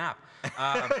thought it was an app.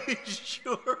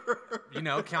 Sure.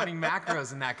 Counting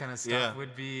macros and that kind of stuff Yeah.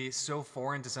 would be so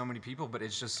foreign to so many people, but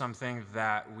it's just something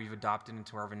that we've adopted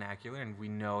into our vernacular and we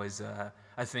know is a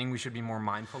thing we should be more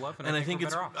mindful of. And I think we're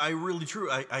it's better off. I really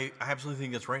true. I absolutely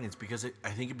think that's right. It's because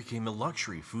I think it became a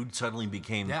luxury. Food suddenly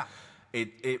became. Yeah.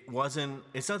 It wasn't.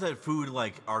 It's not that food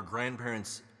like our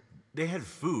grandparents. They had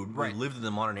food. Right. We lived in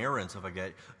the modern era and stuff like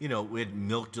that. We had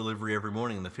milk delivery every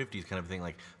morning in the 50s, kind of thing.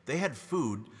 Like they had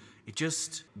food. It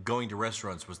just going to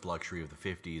restaurants was the luxury of the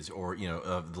 50s, or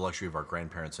of the luxury of our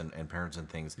grandparents and parents and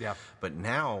things. Yeah. But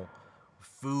now,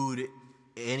 food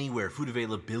anywhere, food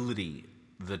availability,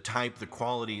 the type, the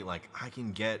quality, like I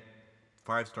can get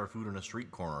 5-star food on a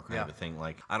street corner kind of a thing.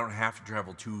 Like I don't have to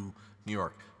travel to New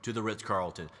York, to the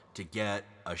Ritz-Carlton to get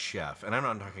a chef. And I'm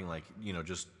not talking like,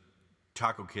 just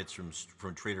taco kits from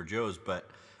Trader Joe's, but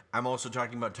I'm also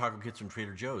talking about taco kits from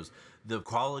Trader Joe's. The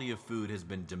quality of food has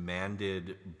been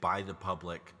demanded by the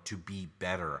public to be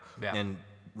better. Yeah. And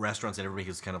restaurants and everybody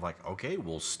is kind of like, okay,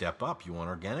 we'll step up. You want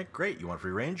organic? Great. You want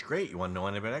free range? Great. You want no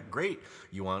antibiotic? Great.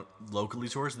 You want locally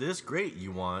sourced this? Great.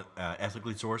 You want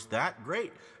ethically sourced that?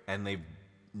 Great. And they've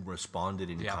responded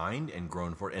in kind and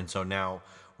grown for it. And so now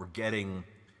we're getting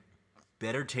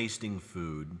better tasting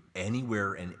food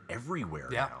anywhere and everywhere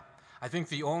now. I think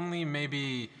the only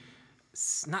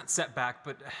not setback,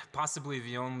 but possibly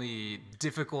the only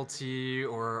difficulty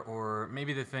or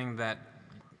maybe the thing that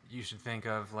you should think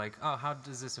of, like, oh, how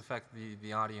does this affect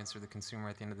the audience or the consumer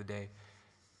at the end of the day?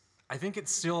 I think it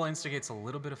still instigates a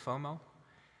little bit of FOMO,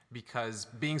 because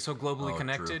being so globally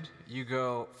connected, you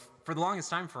go, for the longest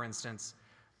time, for instance,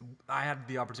 I had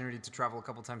the opportunity to travel a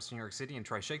couple times to New York City and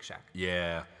try Shake Shack.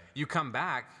 Yeah. You come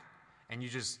back and you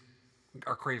just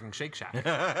are craving Shake Shack. You're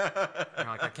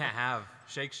like, I can't have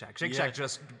Shake Shack. Shake Shack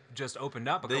just opened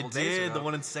up a couple days ago. They did, the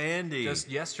one in Sandy. Just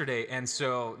yesterday. And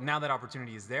so now that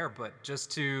opportunity is there, but just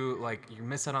to, like, you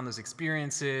miss out on those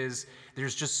experiences.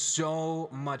 There's just so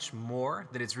much more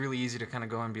that it's really easy to kind of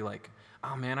go and be like,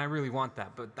 oh man, I really want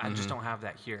that, but I just don't have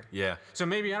that here. Yeah. So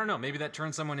maybe, I don't know, maybe that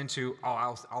turns someone into,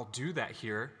 oh, I'll do that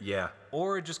here. Yeah.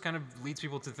 Or it just kind of leads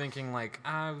people to thinking like,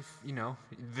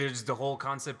 there's the whole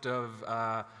concept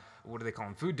of, what do they call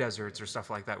them, food deserts or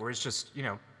stuff like that, where it's just,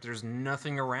 there's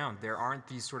nothing around. There aren't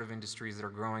these sort of industries that are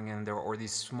growing in there, or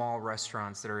these small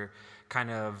restaurants that are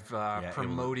kind of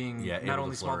promoting not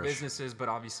only small businesses, but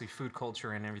obviously food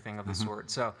culture and everything of the sort.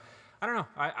 So I don't know.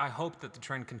 I hope that the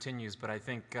trend continues, but I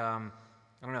think,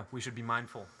 I don't know, we should be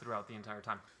mindful throughout the entire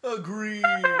time. Agreed.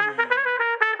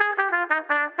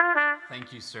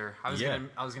 Thank you, sir. I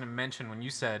was gonna mention, when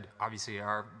you said, obviously,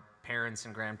 our parents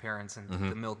and grandparents and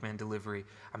the milkman delivery,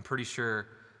 I'm pretty sure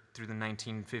through the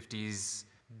 1950s,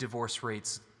 divorce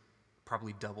rates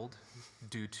probably doubled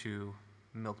due to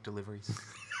milk deliveries.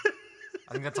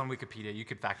 I think that's on Wikipedia. You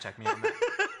could fact check me on that.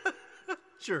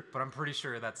 Sure. But I'm pretty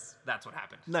sure that's what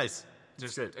happened. Nice.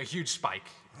 Just Good. a huge spike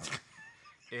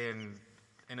in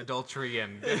adultery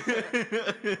and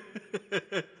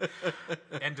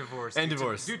divorce.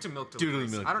 Due to milk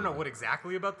deliveries. I don't know what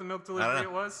exactly about the milk delivery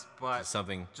it was, but just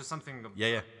something.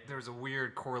 Yeah. There's a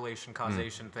weird correlation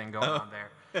causation thing going on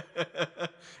there.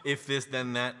 If this,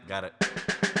 then that. Got it.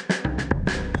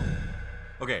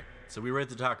 Okay, so we rate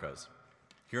the tacos.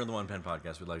 Here on the One Pen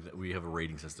Podcast, we have a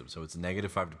rating system. So it's -5 to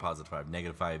 +5.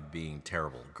 -5 being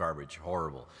terrible, garbage,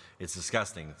 horrible. It's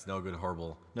disgusting. It's no good,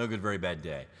 horrible, no good, very bad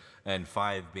day. And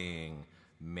 5 being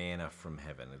manna from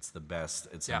heaven. It's the best.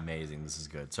 It's amazing. This is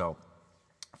good. So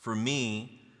For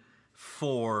me,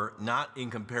 for not in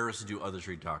comparison to other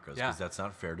street tacos, because Yeah. that's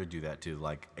not fair to do that to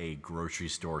like a grocery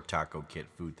store taco kit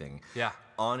food thing. Yeah.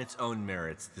 On its own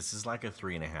merits, this is like a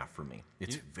 3.5 for me.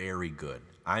 It's very good.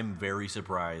 I'm very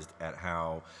surprised at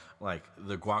how like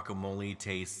the guacamole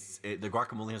tastes. The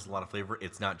guacamole has a lot of flavor.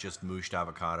 It's not just mushed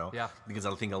avocado. Yeah. Because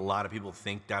I think a lot of people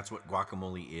think that's what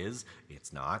guacamole is.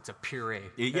 It's not. It's a puree.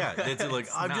 Yeah, it's like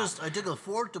It's I not. took a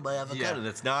fork to my avocado. Yeah.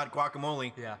 That's not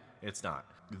guacamole. Yeah. It's not.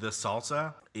 The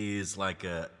salsa is like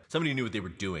somebody knew what they were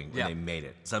doing when Yeah. they made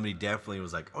it. Somebody definitely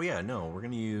was like, oh yeah, no, we're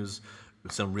gonna use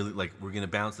some really like we're gonna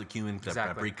balance the cumin, the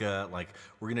Exactly. paprika. Like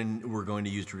we're going to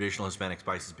use traditional Hispanic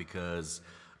spices because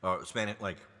Hispanic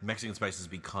like Mexican spices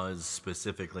because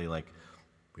specifically like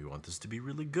we want this to be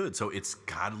really good. So it's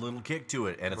got a little kick to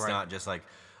it, and it's Right. not just like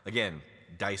again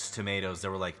diced tomatoes. They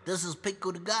were like, this is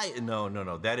pico de gallo.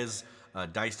 No, that is.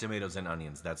 Diced tomatoes and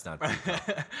onions. That's not pico.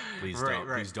 Please Right, don't.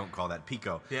 right. Please don't call that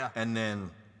pico. Yeah. And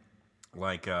then,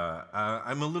 like,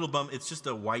 I'm a little bummed. It's just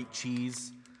a white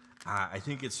cheese. I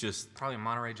think it's just. Probably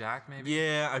Monterey Jack, maybe.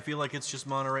 Yeah, I feel like it's just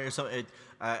Monterey or something.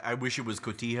 I wish it was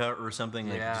cotija or something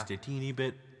like Yeah. just a teeny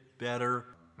bit better.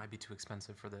 Might be too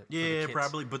expensive for the. for the Yeah, kids.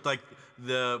 probably. But like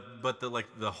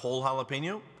the whole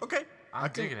jalapeno. Okay. I'm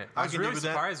digging it. I I was can really dig with that.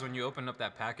 surprised when you opened up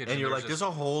that package. And you're there like, was there's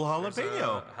a whole there's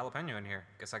jalapeno. a jalapeno in here.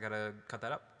 Guess I gotta cut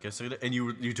that up. Guess it, and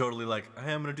you totally like,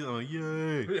 hey, I'm gonna do that. I'm like,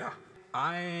 yay. Yeah.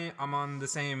 I'm on the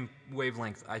same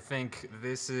wavelength. I think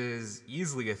this is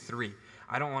easily a 3.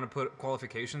 I don't want to put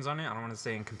qualifications on it. I don't want to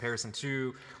say in comparison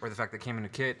to or the fact that it came in a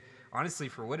kit. Honestly,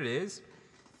 for what it is,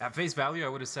 at face value, I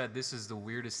would have said this is the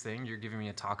weirdest thing. You're giving me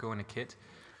a taco in a kit.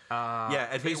 Yeah,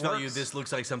 at face it value, works. this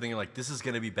looks like something you're like, this is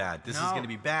going to be bad. This is No, going to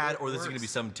be bad, it or this is going to be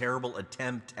works. some terrible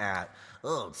attempt at,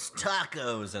 oh, it's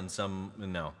tacos and some,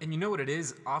 no. And you know what it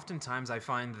is? Oftentimes I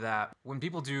find that when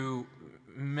people do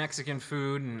Mexican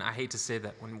food, and I hate to say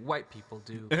that, when white people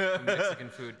do Mexican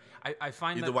food, I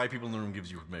find The that... white people in the room gives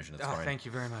you permission. It's Oh, fine. thank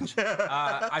you very much.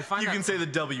 I find You that can say the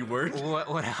W word.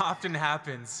 what often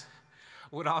happens...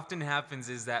 What often happens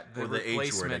is that the Or the H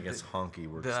replacement... word, I guess honky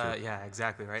works the, too. yeah,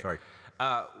 exactly, right? Sorry.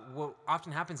 What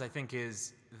often happens, I think,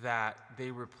 is that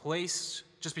they replace,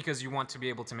 just because you want to be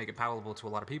able to make it palatable to a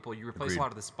lot of people, you replace Agreed. a lot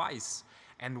of the spice.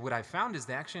 And what I found is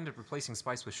they actually end up replacing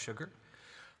spice with sugar.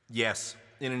 Yes,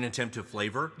 in an attempt to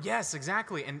flavor. Yes,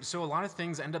 exactly. And so a lot of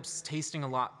things end up tasting a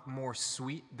lot more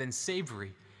sweet than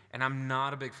savory. And I'm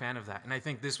not a big fan of that. And I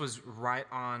think this was right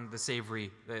on the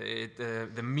savory.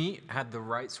 The meat had the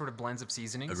right sort of blends of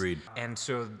seasonings. Agreed. And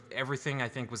so everything, I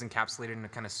think, was encapsulated in a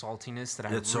kind of saltiness that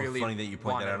That's I really so funny that you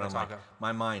point that wanted out. in a I'm like, taco.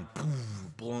 my mind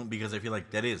blown because I feel like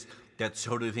that's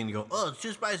totally the thing to go, oh, it's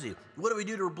too spicy. What do we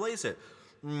do to replace it?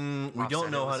 We Offset don't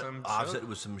it know how with to some offset sugar. it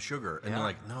with some sugar. And Yeah. they're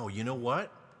like, no, you know what?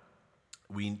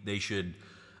 They should.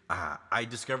 I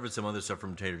discovered some other stuff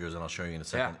from Trader Joe's, and I'll show you in a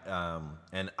second.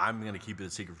 And I'm gonna keep it a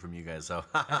secret from you guys, so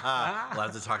we'll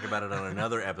have to talk about it on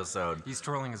another episode. He's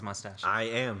twirling his mustache. I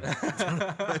am.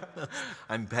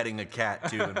 I'm petting a cat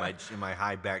too in my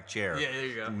high back chair. Yeah, there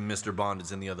you go. Mr. Bond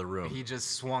is in the other room. He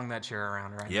just swung that chair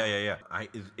around right Yeah.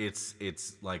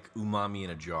 It's like umami in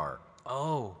a jar.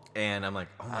 Oh, And I'm like,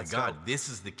 oh my That's God, dope. this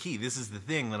is the key. This is the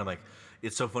thing. And I'm like,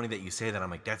 it's so funny that you say that. I'm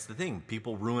like, that's the thing.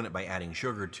 People ruin it by adding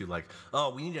sugar to like,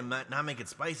 oh, we need to not make it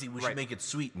spicy. We should Right. make it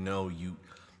sweet. No, you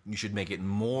should make it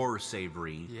more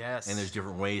savory. Yes. And there's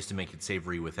different ways to make it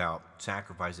savory without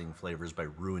sacrificing flavors by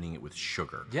ruining it with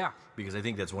sugar. Yeah. Because I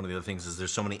think that's one of the other things is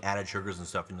there's so many added sugars and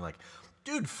stuff. And you're like,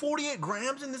 dude, 48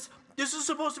 grams in this? This is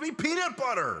supposed to be peanut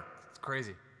butter. it's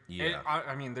crazy. Yeah.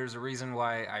 I mean, there's a reason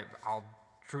why I'll.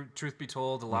 Truth be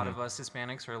told, a lot of us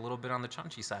Hispanics are a little bit on the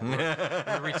chunchy side.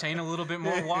 We retain a little bit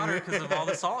more water because of all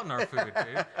the salt in our food,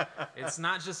 dude. It's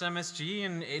not just MSG.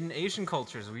 In Asian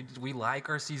cultures, we like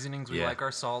our seasonings, we Yeah. like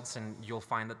our salts, and you'll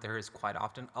find that there is quite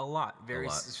often a lot very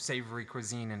lot. savory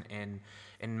cuisine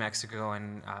in Mexico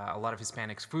and a lot of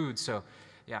Hispanics food. So,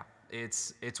 yeah.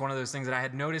 It's one of those things that I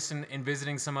had noticed in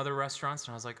visiting some other restaurants,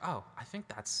 and I was like, oh, I think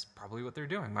that's probably what they're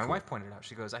doing. My wife pointed out.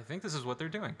 She goes, I think this is what they're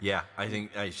doing. Yeah, I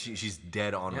think she's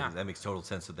dead on Yeah. with it. That makes total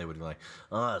sense that they would be like,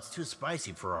 oh, it's too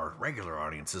spicy for our regular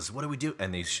audiences. What do we do?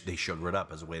 And they sugar it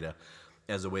up as a way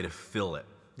to fill it.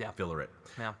 Yeah. Filler it.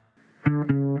 Yeah.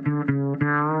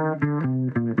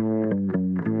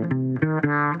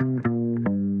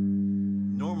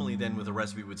 Normally, then with a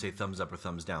recipe, we would say thumbs up or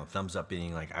thumbs down. Thumbs up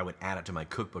being like I would add it to my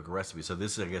cookbook or recipe. So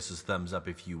this, I guess, is thumbs up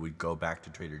if you would go back to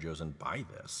Trader Joe's and buy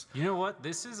this. You know what?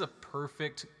 This is a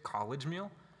perfect college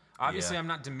meal. Obviously, Yeah. I'm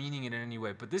not demeaning it in any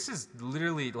way, but this is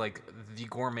literally like the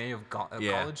gourmet of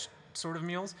Yeah. college sort of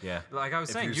meals. Yeah. Like I was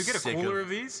If saying, you're you get a sick cooler of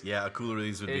these. Yeah, a cooler of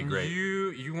these would be And great.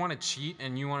 you want to cheat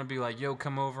and you want to be like, yo,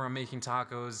 come over, I'm making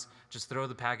tacos. Just throw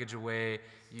the package away.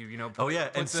 You know. Oh yeah,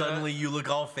 and suddenly you look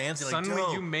all fancy. Suddenly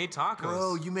like, you made tacos.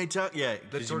 Bro, you made tacos. Yeah,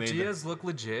 The 'cause you made tortillas look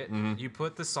legit. You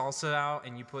put the salsa out,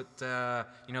 and you put the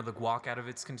guac out of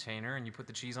its container, and you put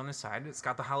the cheese on the side. It's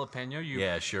got the jalapeno.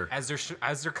 Yeah, sure. As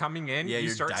they're coming in, Yeah, you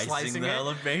you're start dicing slicing the it.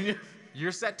 jalapeno.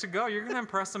 You're set to go. You're gonna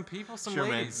impress some people, some Sure,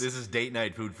 man. ladies. This is date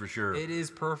night food for sure. It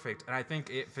is perfect, and I think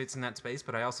it fits in that space.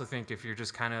 But I also think if you're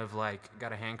just kind of like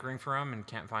got a hankering for them and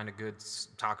can't find a good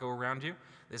taco around you,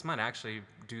 this might actually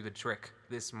do the trick.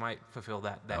 This might fulfill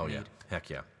that Oh need. yeah, heck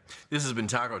yeah. This has been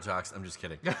Taco Talks. I'm just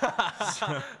kidding.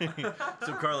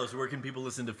 So Carlos, where can people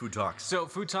listen to Food Talks? So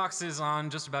Food Talks is on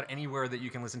just about anywhere that you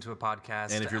can listen to a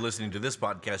podcast. And if you're listening to this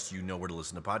podcast, you know where to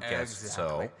listen to podcasts.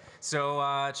 Exactly. So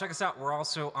check us out. We're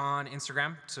also on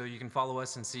Instagram, so you can follow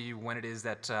us and see when it is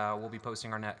that we'll be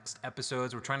posting our next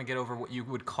episodes. We're trying to get over what you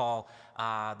would call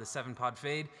the 7-pod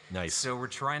fade. Nice. So we're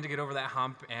trying to get over that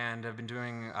hump, and I've been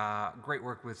doing great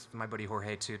work with my buddy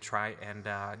Jorge to try and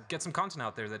get some content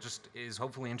out there that just is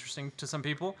hopefully interesting to some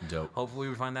people. Dope. Hopefully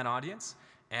we find that audience.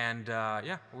 And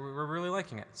yeah, we're really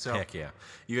liking it. So Heck yeah.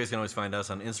 You guys can always find us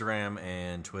on Instagram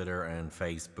and Twitter and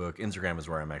Facebook. Instagram is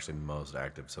where I'm actually most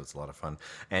active, so it's a lot of fun.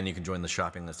 And you can join the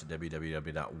shopping list at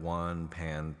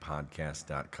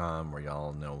www.onepanpodcast.com, where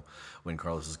y'all know when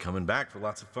Carlos is coming back for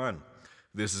lots of fun.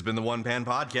 This has been the One Pan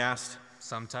Podcast.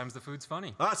 sometimes the food's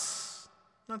funny. Us,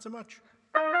 not so much.